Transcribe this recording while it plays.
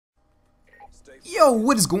Yo,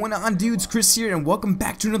 what is going on, dudes? Chris here, and welcome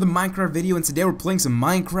back to another Minecraft video. And today we're playing some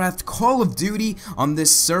Minecraft Call of Duty on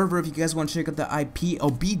this server. If you guys want to check out the IP, I'll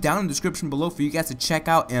be down in the description below for you guys to check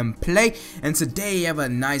out and play. And today I have a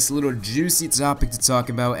nice little juicy topic to talk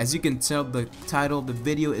about. As you can tell, the title of the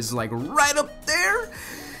video is like right up there.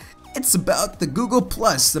 It's about the Google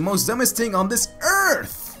Plus, the most dumbest thing on this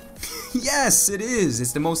earth. Yes, it is.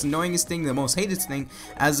 It's the most annoyingest thing, the most hated thing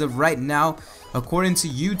as of right now, according to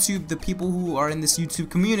YouTube, the people who are in this YouTube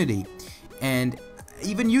community. And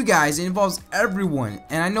even you guys, it involves everyone.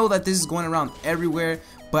 And I know that this is going around everywhere,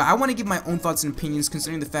 but I want to give my own thoughts and opinions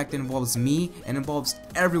concerning the fact that it involves me and involves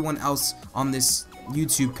everyone else on this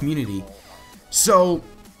YouTube community. So,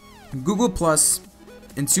 Google Plus,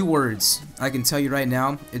 in 2 words, I can tell you right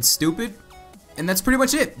now, it's stupid. And that's pretty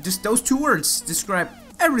much it. Just those 2 words describe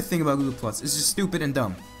everything about Google Plus. It's just stupid and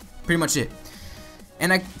dumb. Pretty much it.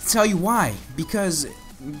 And I tell you why. Because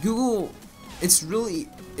Google, it's really,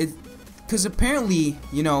 because apparently,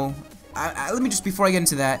 you know, let me just, before I get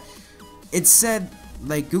into that, it said,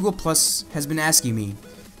 like, Google Plus has been asking me,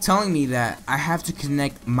 telling me that I have to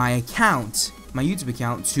connect my account, my YouTube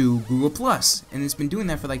account, to Google Plus. And it's been doing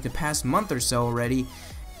that for like the past month or so already.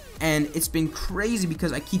 And it's been crazy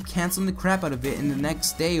because I keep canceling the crap out of it, and the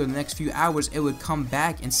next day or the next few hours it would come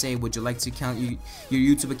back and say, would you like to count your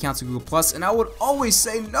YouTube account to Google Plus? And I would always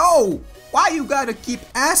say no. Why you gotta keep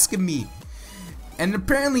asking me? And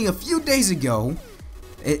apparently a few days ago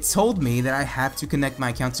it told me that I have to connect my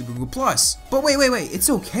account to Google Plus. But wait,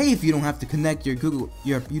 it's okay if you don't have to connect your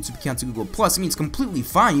YouTube account to Google Plus. I mean, it's completely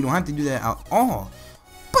fine. You don't have to do that at all.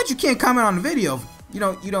 But you can't comment on the video.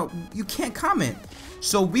 You can't comment.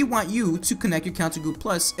 So we want you to connect your account to Google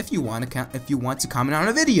Plus if you want to comment on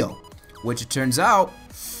a video, which it turns out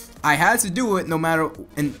I had to do it no matter,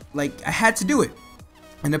 and like I had to do it.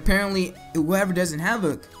 And apparently whoever doesn't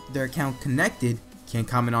have their account connected can't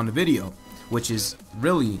comment on the video, which is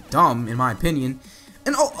really dumb in my opinion.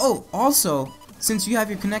 And also, since you have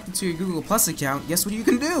your connected to your Google Plus account, guess what you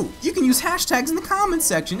can do? You can use hashtags in the comment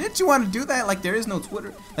section. Didn't you want to do that? Like, there is no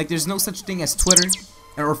Twitter, like there's no such thing as Twitter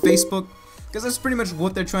or Facebook. Because that's pretty much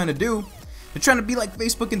what they're trying to do. They're trying to be like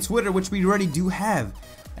Facebook and Twitter, which we already do have.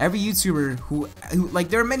 Every YouTuber who like,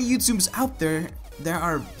 there are many YouTubers out there that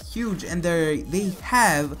are huge, and they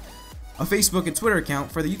have a Facebook and Twitter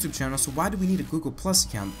account for the YouTube channel. So why do we need a Google Plus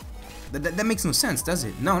account? That makes no sense, does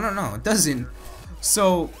it? No, it doesn't.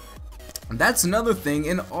 So that's another thing.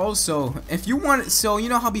 And also, if you want, so you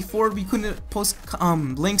know how before we couldn't post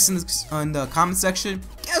links in the comment section?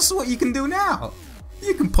 Guess what you can do now?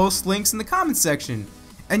 You can post links in the comment section.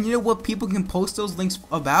 And you know what people can post those links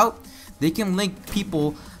about? They can link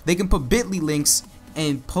people, they can put bit.ly links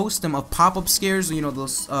and post them of pop-up scares, you know,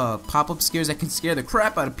 those pop-up scares that can scare the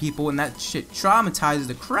crap out of people, and that shit traumatizes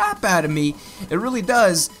the crap out of me. It really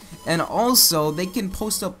does. And also, they can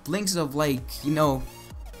post up links of, like, you know,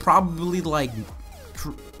 probably like,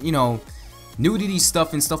 you know, nudity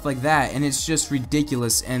stuff and stuff like that, and it's just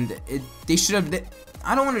ridiculous. And they should have,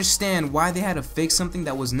 I don't understand why they had to fix something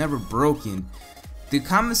that was never broken. The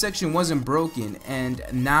comment section wasn't broken, and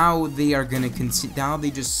now they are gonna continue. Now they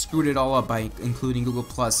just screwed it all up by including Google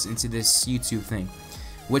Plus into this YouTube thing,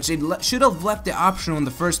 which it should have left it optional in the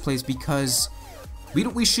first place, because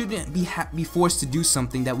we shouldn't be forced to do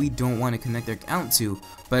something that we don't want to connect our account to.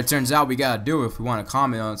 But it turns out we gotta do it if we want to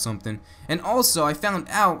comment on something. And also, I found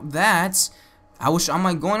out that I was going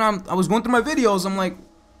through my videos. I'm like,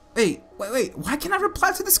 wait, why can't I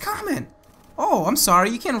reply to this comment? Oh, I'm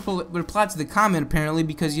sorry, you can't reply to the comment apparently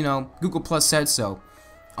because, you know, Google Plus said so.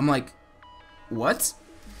 I'm like, what?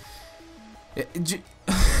 It's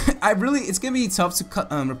gonna be tough to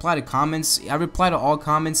reply to comments. I reply to all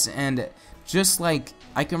comments, and just like,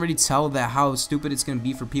 I can already tell that how stupid it's gonna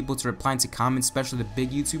be for people to reply to comments, especially the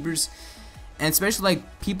big YouTubers. And especially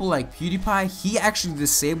like people like PewDiePie, he actually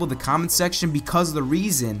disabled the comment section because the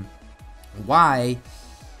reason why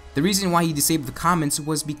he disabled the comments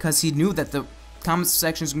was because he knew that the comment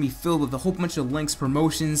section is going to be filled with a whole bunch of links,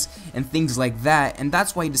 promotions, and things like that. And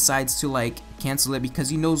that's why he decides to, like, cancel it, because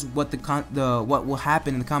he knows what what will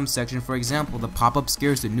happen in the comment section. For example, the pop-up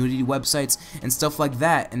scares, the nudity websites, and stuff like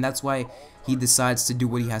that. And that's why he decides to do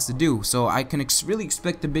what he has to do. So I can really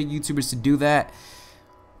expect the big YouTubers to do that.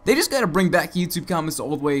 They just gotta bring back YouTube comments the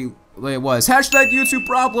old way it was. Hashtag YouTube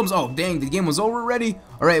problems. Oh, dang, the game was over already?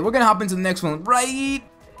 Alright, we're gonna hop into the next one right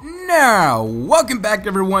now. Welcome back,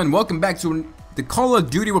 everyone. Welcome back to the Call of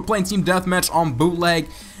Duty. We're playing Team Deathmatch on bootleg.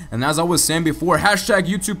 And as I was saying before, hashtag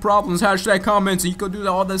YouTube problems, hashtag comments, and you can do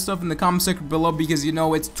all that stuff in the comment section below, because, you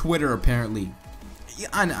know, it's Twitter apparently.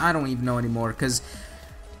 I don't even know anymore, because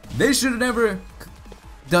they should have never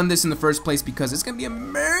done this in the first place because it's gonna be a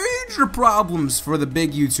major problems for the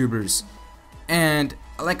big YouTubers. And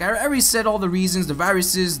like I already said, all the reasons, the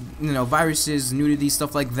viruses, viruses, nudity,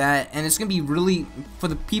 stuff like that, and it's gonna be really for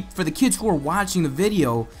the kids who are watching the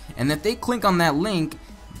video, and if they click on that link,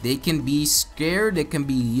 they can be scared, they can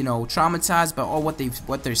be, traumatized by all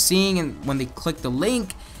what they're seeing, and when they click the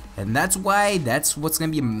link, and that's what's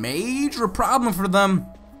gonna be a major problem for them,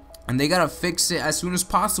 and they gotta fix it as soon as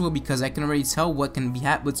possible because I can already tell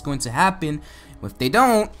what's going to happen if they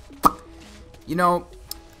don't.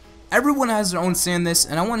 Everyone has their own say in this,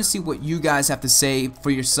 and I want to see what you guys have to say for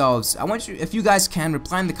yourselves. I want you, if you guys can,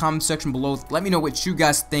 reply in the comment section below. Let me know what you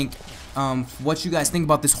guys think. What you guys think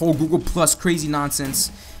about this whole Google Plus crazy nonsense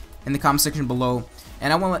in the comment section below.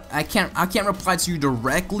 And I can't reply to you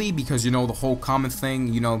directly because the whole comment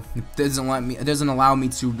thing, it doesn't allow me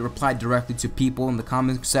to reply directly to people in the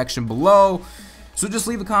comment section below. So just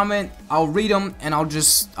leave a comment. I'll read them, and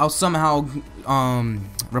I'll somehow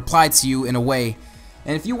reply to you in a way.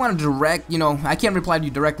 And if you want to direct, I can't reply to you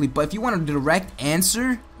directly, but if you want a direct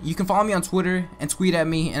answer, you can follow me on Twitter and tweet at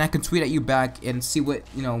me, and I can tweet at you back and see what,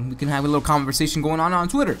 we can have a little conversation going on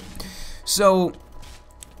Twitter. So,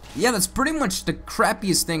 yeah, that's pretty much the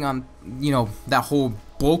crappiest thing on, that whole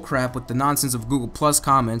bullcrap with the nonsense of Google Plus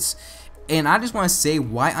comments. And I just want to say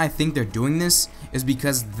why I think they're doing this is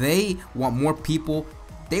because they want more people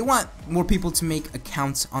to make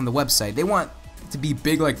accounts on the website. They want to be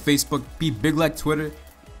big like Facebook, be big like Twitter.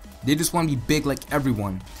 They just want to be big like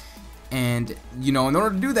everyone. And in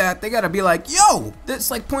order to do that, they gotta be like, yo,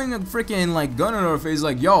 that's like pointing a freaking like gun in our face,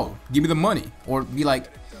 like, yo, give me the money. Or be like,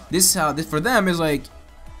 this for them is like,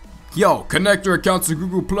 yo, connect your accounts to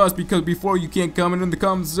Google Plus because before you can't comment in the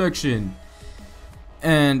comment section.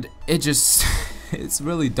 And it just it's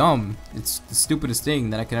really dumb. It's the stupidest thing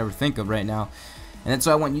that I could ever think of right now. And that's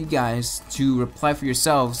why I want you guys to reply for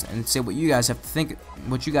yourselves and say what you guys have to think,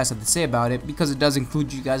 what you guys have to say about it, because it does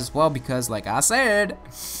include you guys as well. Because, like I said,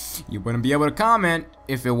 you wouldn't be able to comment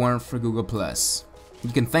if it weren't for Google Plus.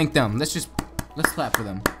 You can thank them. Let's clap for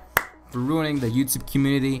them for ruining the YouTube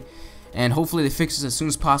community, and hopefully they fix this as soon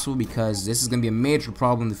as possible because this is gonna be a major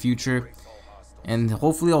problem in the future. And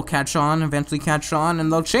hopefully they'll catch on, eventually catch on,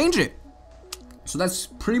 and they'll change it. So that's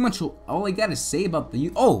pretty much all I gotta say about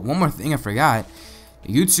the. Oh, one more thing I forgot.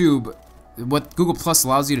 YouTube, what Google Plus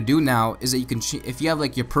allows you to do now is that you can, if you have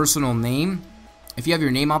like your personal name, if you have your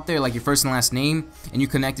name out there, like your first and last name, and you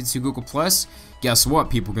connect it to Google Plus, guess what?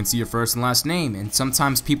 People can see your first and last name, and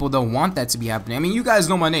sometimes people don't want that to be happening. I mean, you guys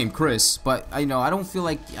know my name, Chris, but I don't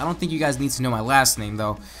think you guys need to know my last name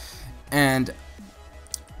though, and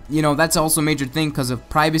that's also a major thing because of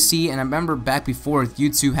privacy. And I remember back before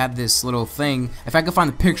YouTube had this little thing. If I can find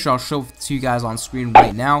the picture, I'll show it to you guys on screen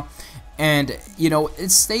right now. And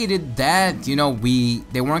it stated that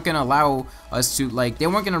they weren't gonna allow us to, like, they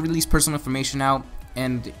weren't gonna release personal information out,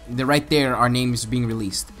 and right there our name is being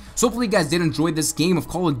released. So hopefully you guys did enjoy this game of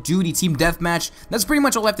Call of Duty Team Deathmatch. That's pretty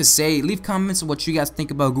much all I have to say. Leave comments on what you guys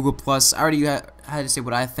think about Google Plus. I already had to say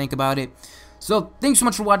what I think about it. So thanks so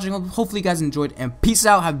much for watching. Hopefully you guys enjoyed, and peace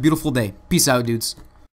out. Have a beautiful day. Peace out, dudes.